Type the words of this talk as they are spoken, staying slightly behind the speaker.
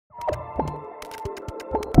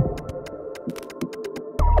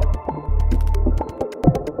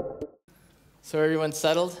So everyone's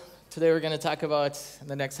settled? Today we're going to talk about, in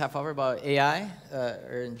the next half hour, about AI,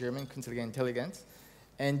 or in German, künstliche Intelligenz.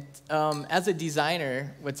 And as a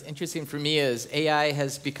designer, what's interesting for me is AI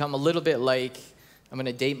has become a little bit like, I'm going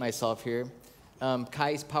to date myself here,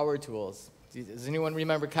 Kai's power tools. Does anyone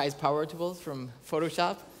remember Kai's power tools from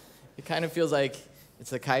Photoshop? It kind of feels like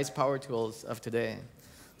it's the Kai's power tools of today.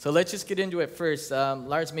 So let's just get into it first.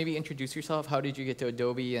 Lars, maybe introduce yourself. How did you get to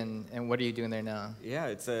Adobe, and what are you doing there now? Yeah,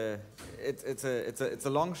 it's a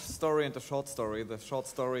long story and a short story. The short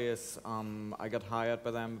story is I got hired by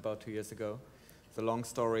them about 2 years ago. The long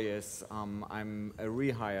story is I'm a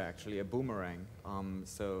rehire, actually, a boomerang.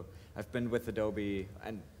 So I've been with Adobe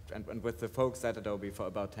and with the folks at Adobe for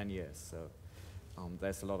about 10 years. So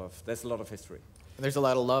there's a lot of history. There's a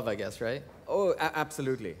lot of love, I guess, right? Oh,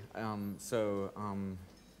 absolutely.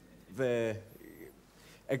 A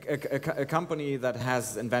company that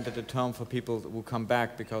has invented a term for people who come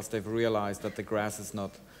back because they've realized that the grass is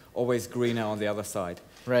not always greener on the other side.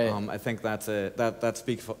 Right. I think that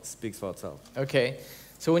speaks for itself. Okay.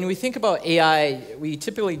 So when we think about AI, we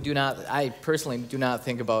typically do not, I personally do not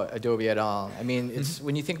think about Adobe at all. I mean, it's,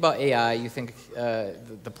 when you think about AI, you think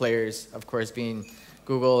the players, of course, being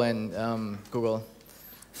Google and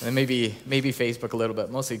maybe Facebook a little bit,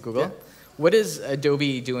 mostly Google. Yeah. What is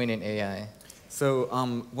Adobe doing in AI? So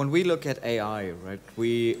when we look at AI, right,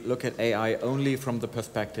 we look at AI only from the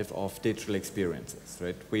perspective of digital experiences,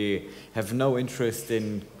 right? We have no interest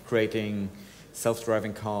in creating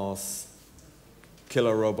self-driving cars,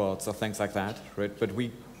 killer robots, or things like that, right? But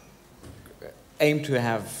we aim to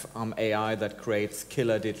have AI that creates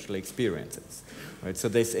killer digital experiences, right? So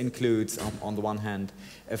this includes, on the one hand,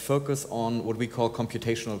 a focus on what we call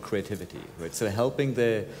computational creativity, right? So helping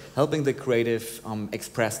the creative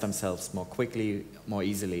express themselves more quickly, more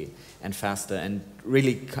easily, and faster, and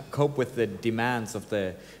really cope with the demands of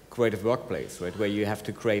the creative workplace, right? Where you have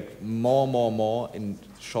to create more in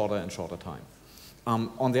shorter and shorter time.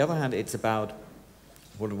 On the other hand, it's about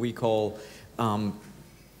what we call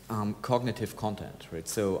cognitive content, right?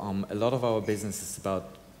 So a lot of our business is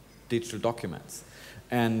about digital documents.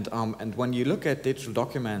 And when you look at digital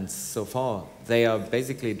documents so far, they are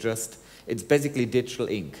basically it's basically digital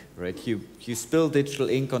ink, right? You spill digital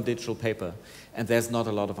ink on digital paper, and there's not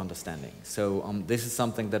a lot of understanding. So this is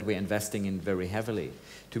something that we're investing in very heavily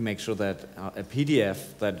to make sure that a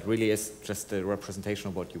PDF that really is just a representation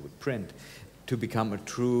of what you would print to become a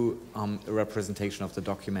true representation of the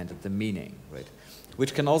document and the meaning, right?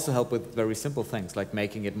 Which can also help with very simple things like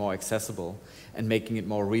making it more accessible and making it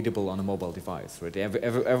more readable on a mobile device, right?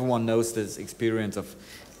 Everyone knows this experience of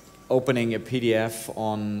opening a PDF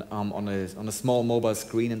on a small mobile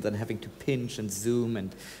screen and then having to pinch and zoom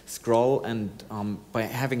and scroll, and by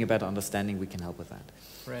having a better understanding, we can help with that.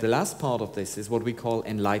 Right. The last part of this is what we call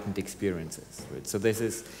enlightened experiences, right? So this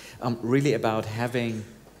is really about having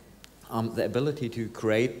the ability to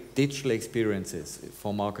create digital experiences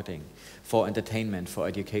for marketing, for entertainment, for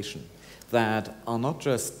education, that are not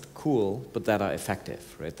just cool, but that are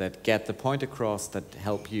effective, right? That get the point across, that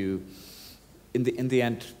help you, in the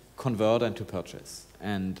end, convert and to purchase.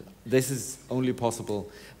 And this is only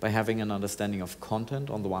possible by having an understanding of content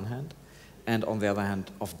on the one hand, and on the other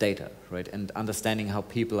hand, of data, right? And understanding how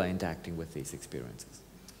people are interacting with these experiences.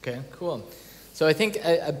 Okay, cool. So I think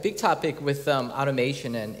a big topic with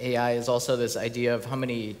automation and AI is also this idea of how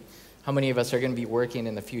many of us are going to be working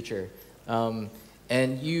in the future.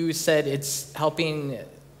 And you said it's helping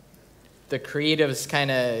the creatives kind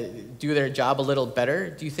of do their job a little better.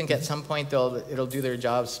 Do you think at some point it'll do their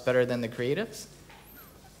jobs better than the creatives?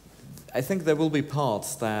 I think there will be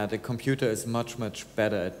parts that a computer is much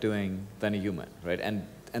better at doing than a human, right?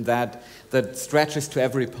 And that stretches to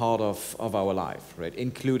every part of our life, right?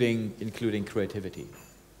 Including creativity.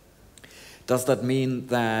 Does that mean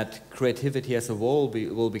that creativity as a whole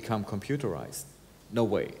will become computerized? No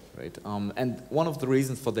way, right? And one of the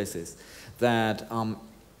reasons for this is that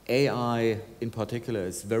AI in particular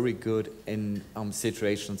is very good in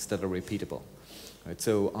situations that are repeatable. Right,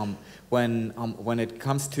 so when it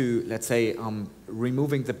comes to, let's say,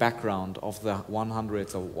 removing the background of the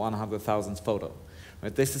 100s or 100,000th photo,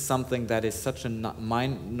 right, this is something that is such a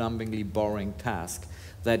mind-numbingly boring task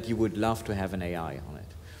that you would love to have an AI on it.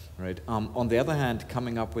 Right? On the other hand,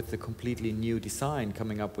 coming up with a completely new design,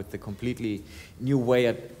 coming up with a completely new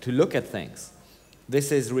way to look at things,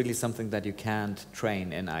 this is really something that you can't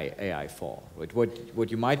train an AI for. Right?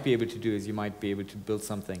 What you might be able to do is you might be able to build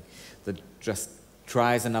something that just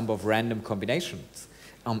tries a number of random combinations,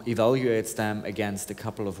 evaluates them against a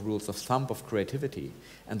couple of rules of thumb of creativity,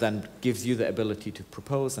 and then gives you the ability to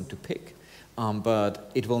propose and to pick.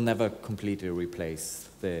 but it will never completely replace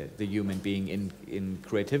the human being in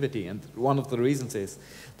creativity. And one of the reasons is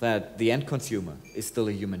that the end consumer is still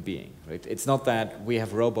a human being, right? It's not that we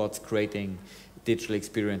have robots creating digital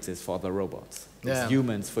experiences for other robots. It's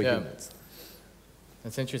humans for humans.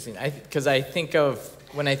 That's interesting. Because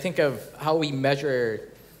when I think of how we measure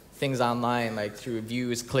things online, like through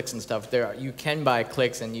views, clicks, and stuff, you can buy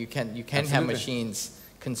clicks, and you can have machines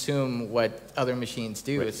consume what other machines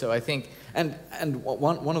do. Right. So I think, and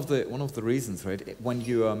one of the reasons, right? When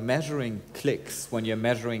you are measuring clicks, when you're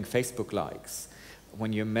measuring Facebook likes,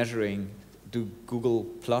 when you're measuring, do Google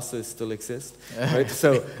Pluses still exist? Right.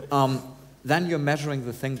 So then you're measuring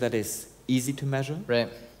the thing that is easy to measure. Right.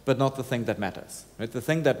 But not the thing that matters. Right? The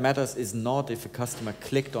thing that matters is not if a customer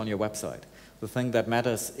clicked on your website. The thing that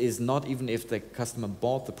matters is not even if the customer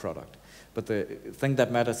bought the product. But the thing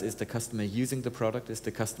that matters is the customer using the product, is the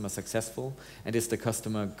customer successful, and is the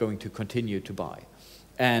customer going to continue to buy.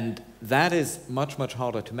 And that is much, much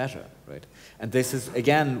harder to measure. Right? And this is,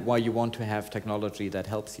 again, why you want to have technology that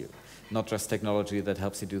helps you, not just technology that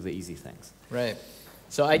helps you do the easy things. Right.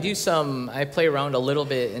 So I play around a little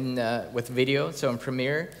bit with video, so in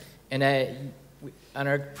Premiere, and on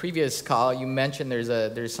our previous call, you mentioned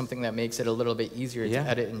there's something that makes it a little bit easier to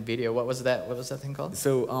edit in video. What was that thing called?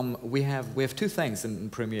 So we have two things in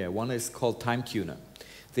Premiere. One is called Time Tuner.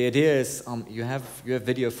 The idea is you have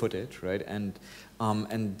video footage, right? And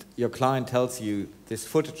your client tells you, this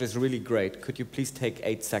footage is really great. Could you please take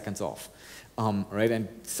 8 seconds off? Right, and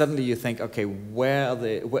suddenly you think, okay, where are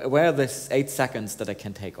the 8 seconds that I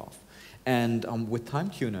can take off? And with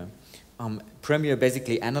Time Tuner, Premiere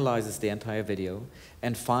basically analyzes the entire video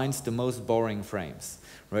and finds the most boring frames,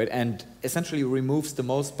 right? And essentially removes the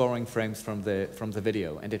most boring frames from the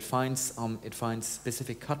video, and it finds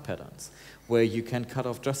specific cut patterns where you can cut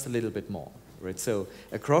off just a little bit more, right? So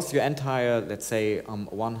across your entire, let's say,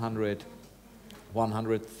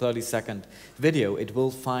 130-second video, it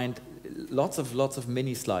will find lots of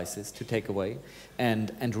mini slices to take away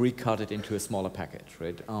and recut it into a smaller package,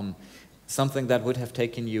 right? Something that would have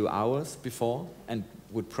taken you hours before and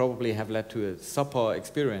would probably have led to a subpar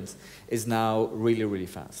experience is now really, really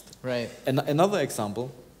fast. Right. Another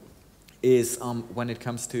example is when you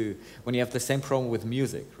have the same problem with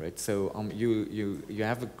music, right? So you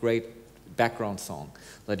have a great background song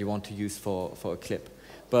that you want to use for a clip,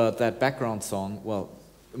 but that background song, well,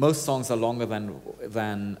 most songs are longer than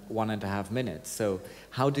 1.5 minutes. So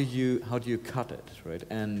how do you cut it, right?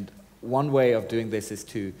 And one way of doing this is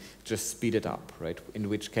to just speed it up, right? In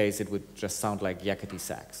which case it would just sound like yakety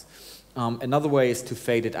sax. Another way is to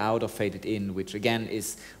fade it out or fade it in, which again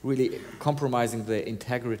is really compromising the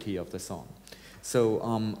integrity of the song. So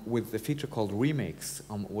with the feature called Remix,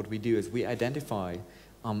 what we do is we identify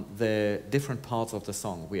the different parts of the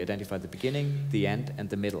song. We identify the beginning, the end, and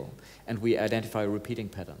the middle. And we identify repeating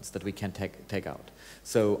patterns that we can take out.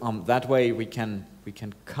 So that way we can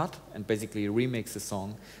cut and basically remix the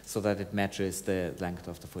song so that it matches the length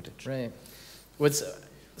of the footage. Right. What's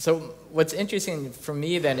interesting for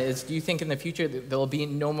me then is, do you think in the future there'll be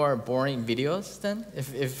no more boring videos then?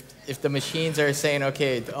 If the machines are saying,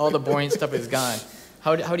 okay, all the boring stuff is gone,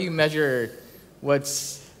 how do you measure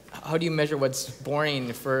what's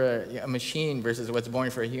boring for a machine versus what's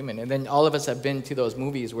boring for a human? And then all of us have been to those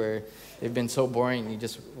movies where they've been so boring you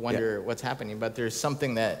just wonder what's happening. But there's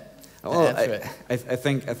something that adds to it. I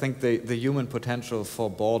think the human potential for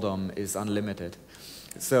boredom is unlimited.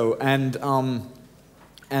 So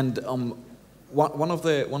one of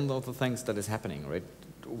the things that is happening, right?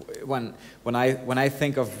 When I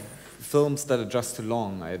think of films that are just too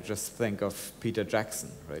long, I just think of Peter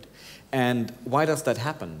Jackson, right? And why does that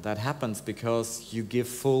happen? That happens because you give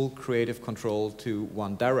full creative control to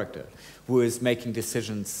one director who is making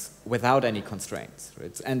decisions without any constraints,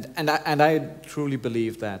 right? And I truly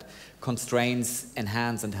believe that constraints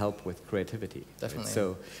enhance and help with creativity. Definitely. Right?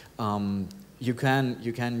 So you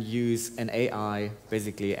can use an AI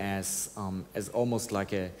basically as almost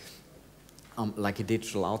like a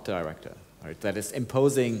digital art director. Right, that is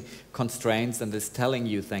imposing constraints and is telling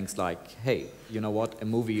you things like, hey, you know what, a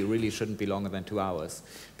movie really shouldn't be longer than 2 hours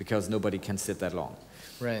because nobody can sit that long.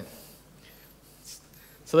 Right.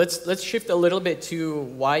 So let's shift a little bit to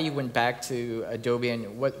why you went back to Adobe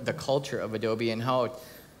and what the culture of Adobe and how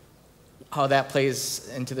that plays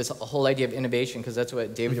into this whole idea of innovation, because that's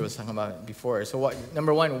what David was talking about before. So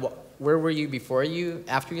number one, where were you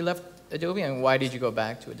after you left Adobe, and why did you go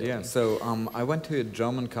back to Adobe? Yeah, so I went to a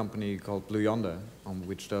German company called Blue Yonder,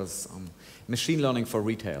 which does machine learning for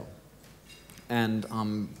retail. And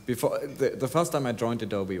before the first time I joined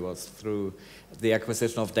Adobe was through the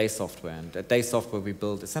acquisition of Day Software. And at Day Software, we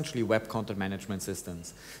built essentially web content management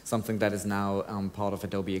systems, something that is now part of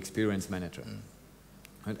Adobe Experience Manager.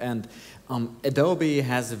 And Adobe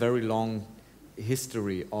has a very long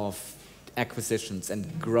history of acquisitions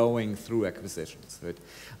and growing through acquisitions. Right?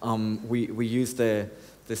 We use the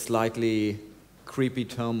slightly creepy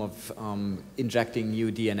term of injecting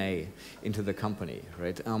new DNA into the company,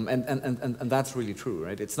 right? And that's really true,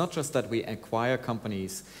 right? It's not just that we acquire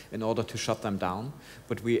companies in order to shut them down,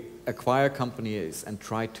 but we acquire companies and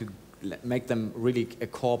try to make them really a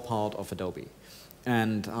core part of Adobe.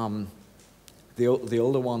 And the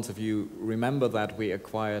older ones of you remember that we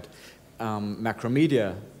acquired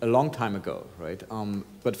Macromedia a long time ago, right?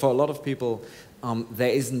 But for a lot of people, there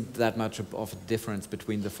isn't that much of a difference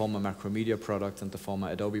between the former Macromedia products and the former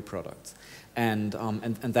Adobe products. And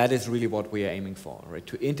that is really what we are aiming for, right?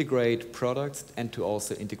 To integrate products and to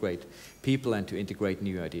also integrate people and to integrate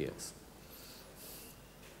new ideas.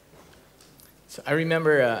 So I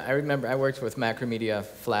remember I worked with Macromedia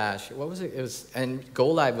Flash. What was it? It was, and Go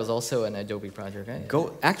Live was also an Adobe project, right?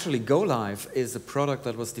 Actually, Go Live is a product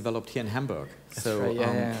that was developed here in Hamburg. That's so right,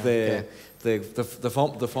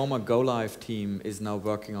 the former Go Live team is now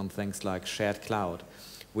working on things like Shared Cloud,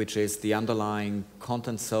 which is the underlying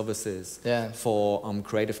content services for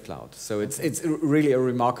Creative Cloud. So it's really a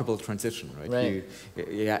remarkable transition, right?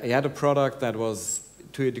 You had a product that was,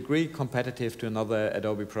 to a degree, competitive to another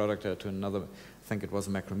Adobe product or to another, I think it was a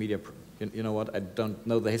Macromedia. You know what? I don't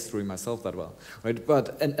know the history myself that well, right?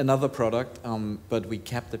 But another product, but we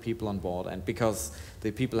kept the people on board, and because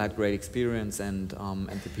the people had great experience and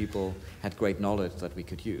the people had great knowledge that we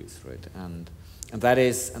could use, right? And that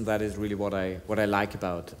is really what I like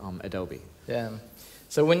about Adobe. Yeah.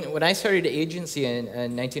 So when I started the agency in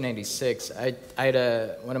 1996, I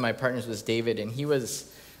had one of my partners was David, and he was.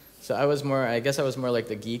 So I guess I was more like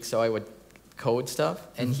the geek, so I would code stuff,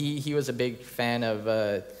 and he was a big fan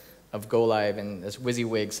of Go Live and this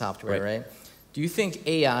WYSIWYG software, right? Do you think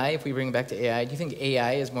AI, if we bring it back to AI, do you think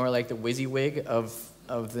AI is more like the WYSIWYG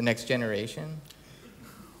of the next generation?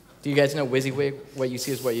 Do you guys know WYSIWYG? What you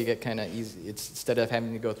see is what you get kind of easy. It's instead of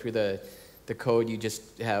having to go through the code, you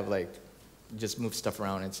just have just move stuff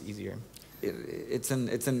around. It's easier. It's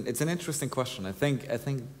an interesting question. I think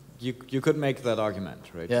you could make that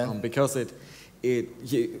argument, right? Yeah. Because in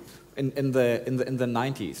the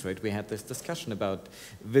 90s, right, we had this discussion about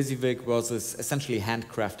WYSIWYG versus essentially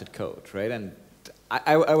handcrafted code, right? And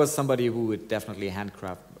I was somebody who would definitely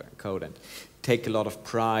handcraft code and take a lot of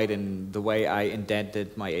pride in the way I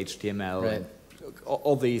indented my HTML and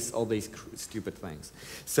all these stupid things.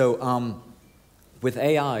 So with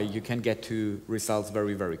AI, you can get to results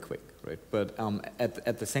very, very quick. Right? But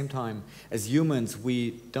at the same time, as humans,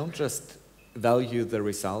 we don't just value the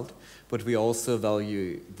result, but we also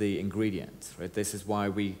value the ingredients. Right? This is why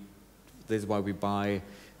we buy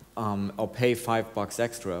or pay $5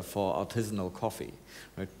 extra for artisanal coffee.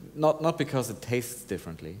 Right? Not because it tastes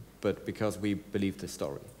differently, but because we believe the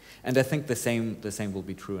story. And I think the same will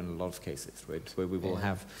be true in a lot of cases, right? Where we will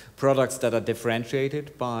have products that are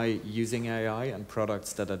differentiated by using AI and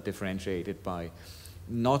products that are differentiated by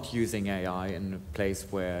not using AI in a place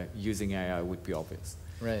where using AI would be obvious.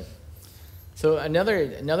 Right. So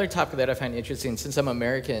another topic that I find interesting, since I'm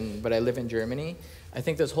American but I live in Germany, I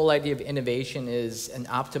think this whole idea of innovation is an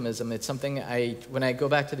optimism. It's something when I go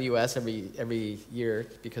back to the US every year,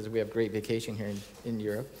 because we have great vacation here in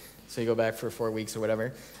Europe, so you go back for 4 weeks or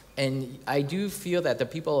whatever, and I do feel that the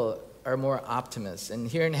people are more optimists. And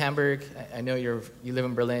here in Hamburg, I know you live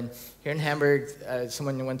in Berlin. Here in Hamburg,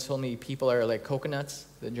 someone once told me people are like coconuts,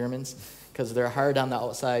 the Germans, because they're hard on the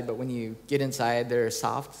outside, but when you get inside, they're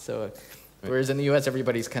soft. So, whereas in the U.S.,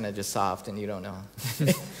 everybody's kind of just soft, and you don't know.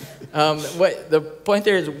 The point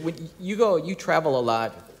there is, when you travel a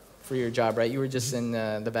lot for your job, right? You were just in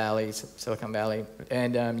the Valley, Silicon Valley,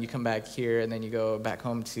 and you come back here, and then you go back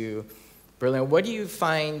home to Berlin. What do you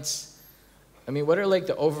find? I mean, what are like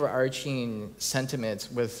the overarching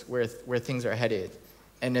sentiments with where things are headed,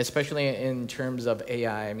 and especially in terms of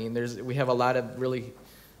AI? I mean, we have a lot of really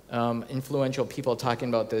influential people talking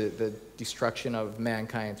about the destruction of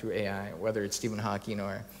mankind through AI, whether it's Stephen Hawking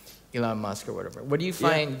or Elon Musk or whatever. What do you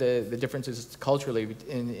find the differences culturally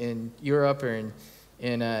in Europe or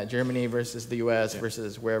in Germany versus the US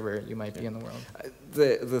versus wherever you might be in the world?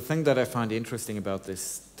 The thing that I find interesting about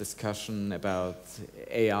this discussion about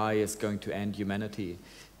AI is going to end humanity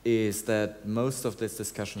is that most of this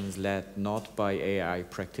discussion is led not by AI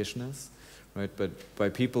practitioners, right, but by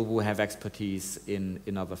people who have expertise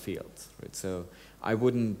in other fields, right? So I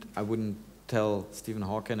wouldn't tell Stephen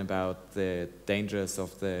Hawking about the dangers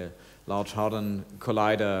of the Large Hadron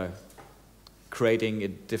Collider creating a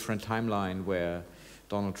different timeline where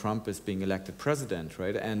Donald Trump is being elected president,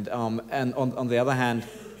 right? And on the other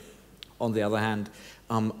hand,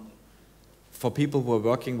 for people who are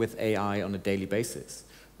working with AI on a daily basis,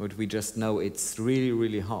 right, we just know it's really,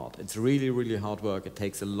 really hard. It's really, really hard work. It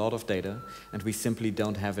takes a lot of data, and we simply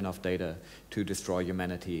don't have enough data to destroy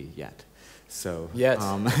humanity yet. So yes,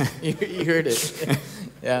 you heard it.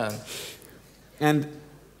 Yeah. And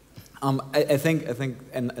I think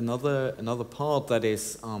another part that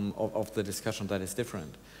is of the discussion that is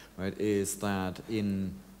different, right, is that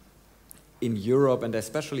in Europe and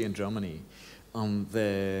especially in Germany,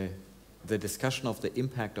 the discussion of the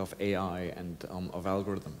impact of AI and of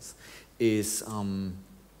algorithms is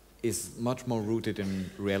much more rooted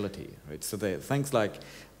in reality, right? So things like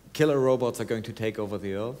killer robots are going to take over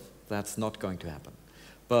the earth. That's not going to happen,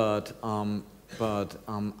 but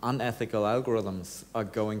unethical algorithms are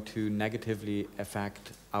going to negatively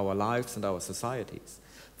affect our lives and our societies.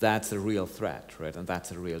 That's a real threat, right? And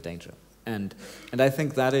that's a real danger. And I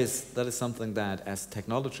think that is something that, as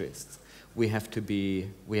technologists, we have to be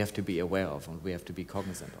aware of and we have to be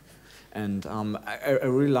cognizant of. And I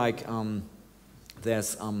really like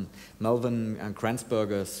there's Melvin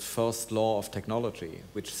Kranzberger's first law of technology,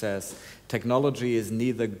 which says technology is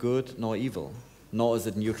neither good nor evil, nor is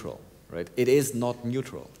it neutral. Right? It is not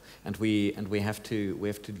neutral, and we have to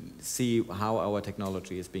see how our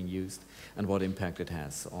technology is being used and what impact it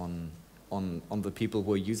has on the people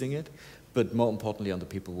who are using it, but more importantly on the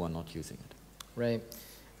people who are not using it. Right.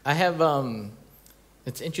 I have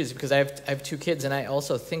it's interesting because I have 2 kids, and I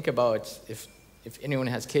also think about if anyone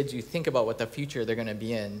has kids, you think about what the future they're going to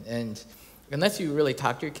be in, and unless you really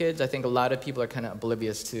talk to your kids, I think a lot of people are kind of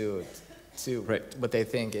oblivious to right. what they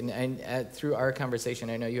think. And through our conversation,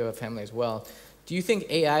 I know you have a family as well. Do you think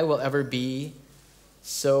AI will ever be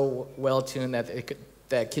so well-tuned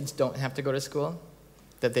that kids don't have to go to school?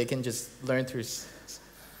 That they can just learn through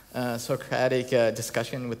Socratic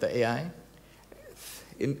discussion with the AI?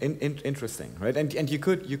 Interesting, right? And you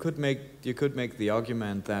could make the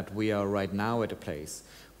argument that we are right now at a place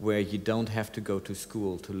where you don't have to go to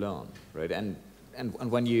school to learn, right? And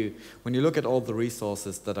when you look at all the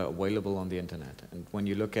resources that are available on the internet, and when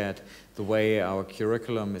you look at the way our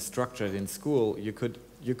curriculum is structured in school, you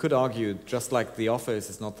could argue, just like the office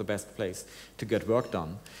is not the best place to get work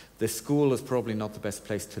done, the school is probably not the best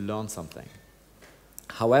place to learn something.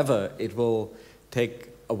 However, it will take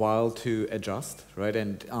a while to adjust, right?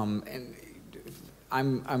 And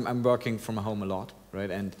I'm working from home a lot,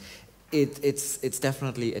 right? And it's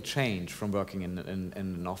definitely a change from working in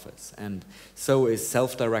an office, and so is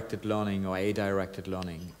self-directed learning or a-directed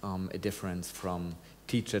learning a difference from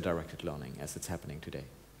teacher-directed learning as it's happening today.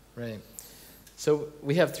 Right. So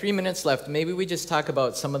we have 3 minutes left. Maybe we just talk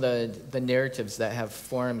about some of the narratives that have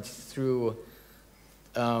formed through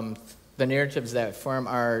the narratives that form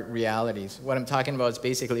our realities. What I'm talking about is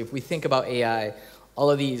basically if we think about AI, all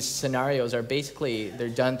of these scenarios are basically, they're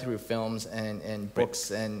done through films and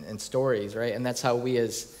books and stories, right? And that's how we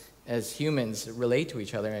as humans relate to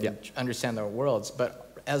each other and understand our worlds.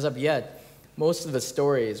 But as of yet, most of the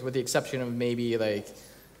stories, with the exception of maybe like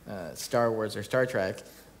Star Wars or Star Trek,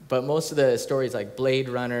 but most of the stories like Blade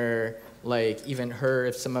Runner, like even Her,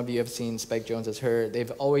 if some of you have seen Spike Jonze's Her,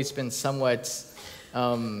 they've always been somewhat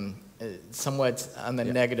on the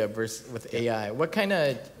negative versus with AI. What kind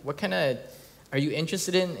of are you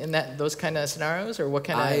interested in those kind of scenarios, or what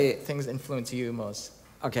kind of things influence you most?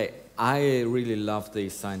 Okay, I really love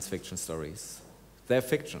these science fiction stories. They're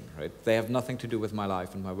fiction, right? They have nothing to do with my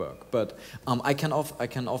life and my work. But I can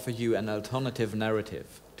offer you an alternative narrative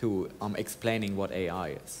to explaining what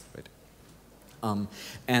AI is, right?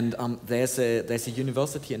 There's a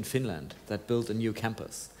university in Finland that built a new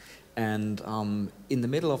campus, and in the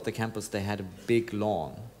middle of the campus they had a big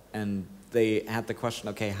lawn, and they had the question,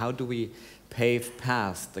 okay, how do we pave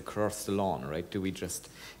paths across the lawn, right? Do we just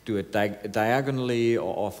do it diagonally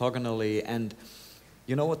or orthogonally? And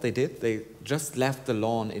you know what they did? They just left the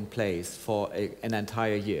lawn in place for an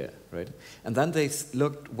entire year, right? And then they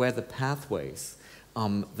looked where the pathways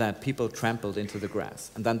that people trampled into the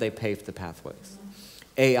grass, and then they paved the pathways.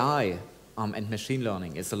 AI and machine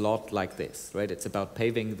learning is a lot like this, right? It's about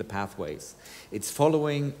paving the pathways. It's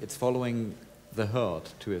following the herd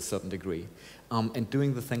to a certain degree, and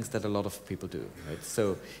doing the things that a lot of people do, right?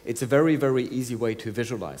 So it's a very, very easy way to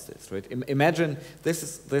visualize this, right? Imagine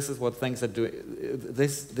this is what things are doing.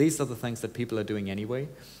 These are the things that people are doing anyway.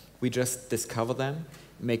 We just discover them,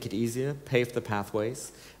 make it easier, pave the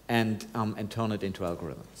pathways, and turn it into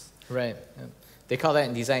algorithms. Right. Yeah. they call that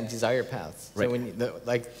in design desire paths. Right. So when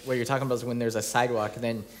like what you're talking about is when there's a sidewalk, and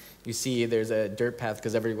then you see there's a dirt path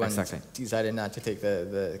because everyone decided not to take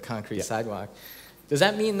the concrete sidewalk. Does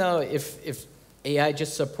that mean though, if AI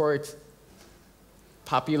just supports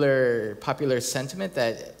popular sentiment,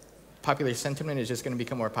 that popular sentiment is just going to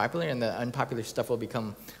become more popular, and the unpopular stuff will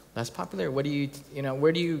become less popular? What do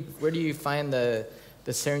where do you find the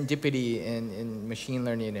serendipity in machine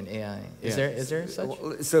learning and AI? Is there such?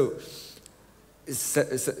 So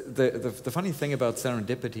the funny thing about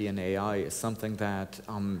serendipity in AI is something that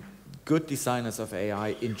good designers of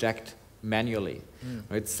AI inject manually,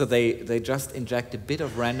 right? So they just inject a bit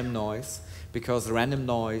of random noise, because random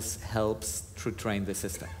noise helps to train the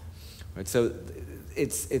system, right? So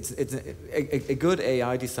a good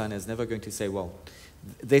AI designer is never going to say, well,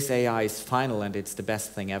 this AI is final and it's the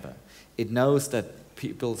best thing ever. It knows that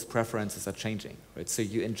people's preferences are changing, right? So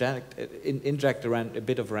you inject a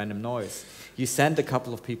bit of random noise. You send a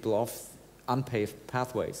couple of people off unpaved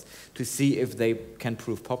pathways to see if they can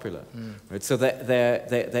prove popular, right? So there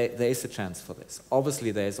is a chance for this.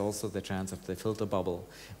 Obviously, there is also the chance of the filter bubble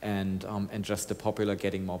and just the popular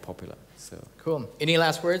getting more popular. So cool. Any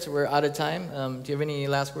last words? We're out of time. Do you have any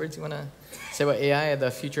last words you want to say about AI,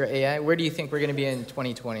 the future of AI? Where do you think we're going to be in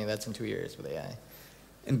 2020? That's in 2 years with AI.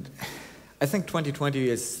 And I think 2020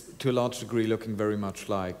 is, to a large degree, looking very much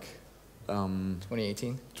like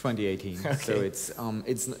 2018. 2018. Okay. So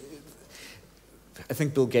it's. I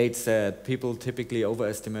think Bill Gates said people typically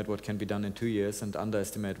overestimate what can be done in 2 years and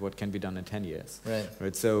underestimate what can be done in 10 years.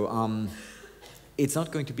 Right. So it's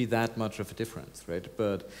not going to be that much of a difference, right?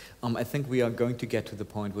 But I think we are going to get to the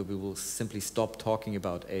point where we will simply stop talking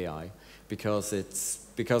about AI,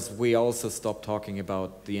 because we also stop talking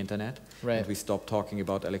about the internet, right? And we stop talking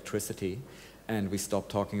about electricity, and we stop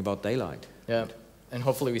talking about daylight. Yeah, and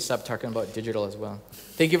hopefully we stop talking about digital as well.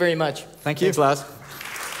 Thank you very much. Thank you. Thanks, Lars.